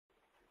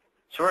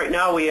So right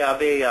now we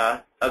have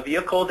a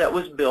vehicle that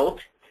was built,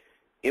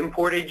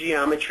 imported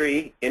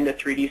geometry into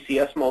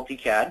 3DCS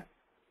Multi-CAD.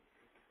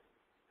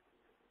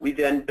 We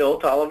then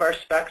built all of our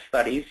spec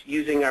studies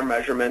using our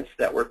measurements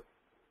that were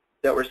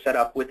set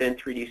up within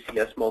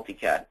 3DCS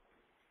Multi-CAD.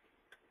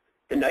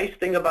 The nice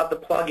thing about the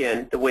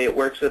plugin, the way it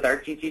works with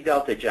RTT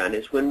Deltagen,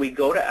 is when we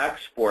go to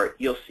export,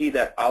 you'll see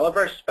that all of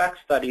our spec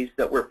studies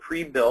that were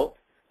pre-built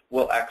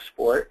will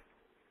export,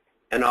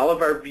 and all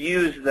of our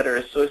views that are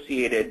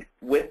associated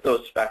with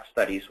those spec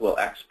studies will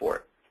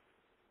export.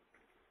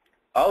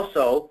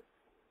 Also,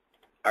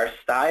 our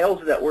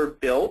styles that were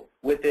built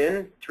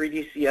within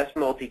 3DCS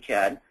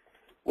Multi-CAD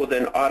will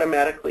then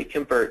automatically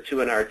convert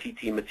to an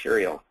RTT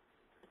material.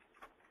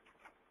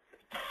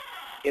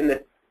 In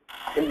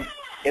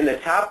the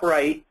top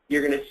right,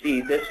 you're going to see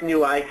this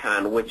new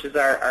icon, which is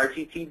our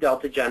RTT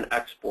Deltagen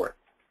export.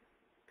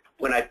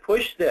 When I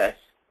push this,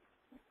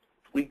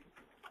 we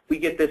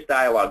get this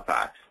dialog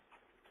box.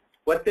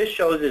 What this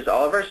shows is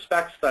all of our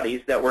spec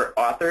studies that were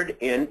authored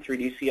in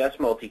 3DCS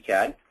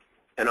Multi-CAD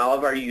and all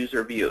of our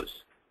user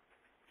views.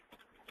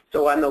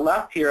 So on the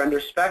left here under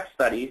spec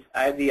studies,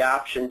 I have the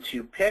option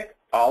to pick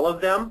all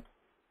of them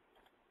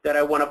that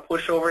I want to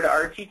push over to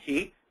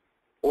RTT,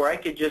 or I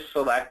could just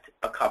select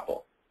a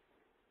couple.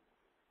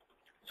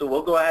 So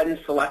we'll go ahead and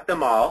select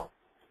them all,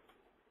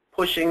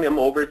 pushing them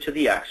over to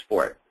the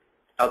export.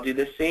 I'll do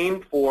the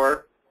same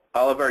for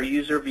all of our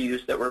user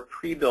views that were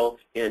pre-built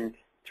in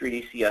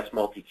 3DCS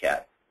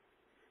Multi-CAD.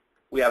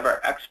 We have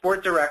our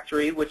export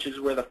directory, which is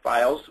where the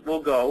files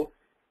will go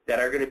that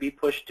are going to be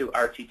pushed to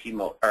RTT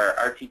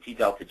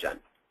Deltagen.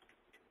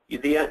 You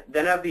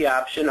then have the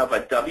option of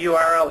a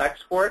WRL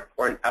export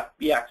or an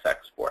FBX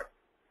export.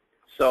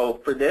 So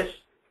for this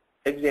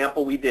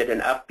example, we did an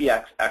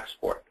FBX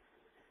export.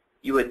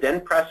 You would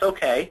then press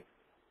OK.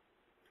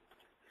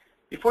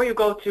 Before you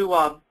go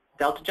to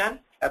Deltagen,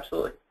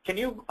 absolutely. Can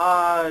you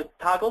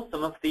toggle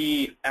some of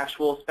the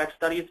actual spec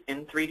studies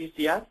in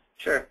 3DCS?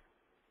 Sure.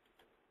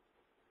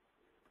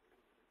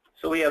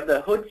 So we have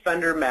the hood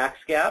fender max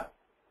gap.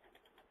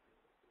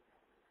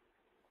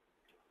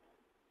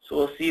 So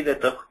we'll see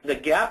that the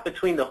gap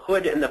between the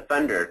hood and the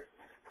fender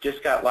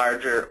just got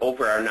larger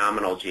over our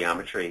nominal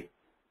geometry,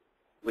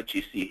 which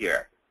you see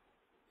here.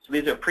 So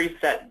these are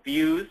preset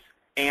views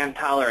and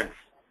tolerance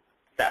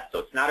sets. So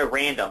it's not a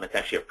random, it's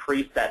actually a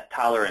preset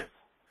tolerance.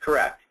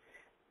 Correct.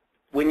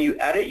 When you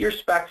edit your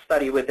spec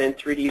study within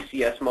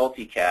 3DCS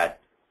Multi-CAD,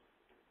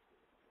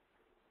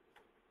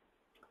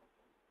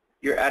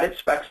 your edit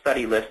spec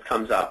study list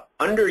comes up.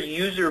 Under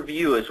user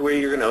view is where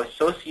you're going to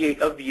associate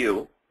a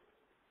view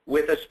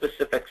with a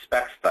specific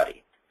spec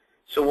study.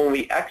 So when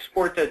we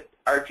export to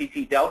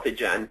RTT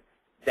Deltagen,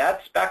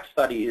 that spec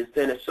study is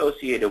then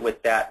associated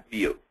with that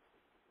view.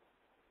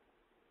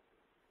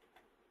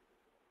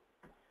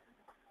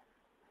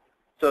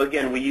 So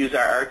again, we use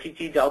our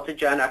RTT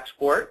Deltagen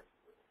export.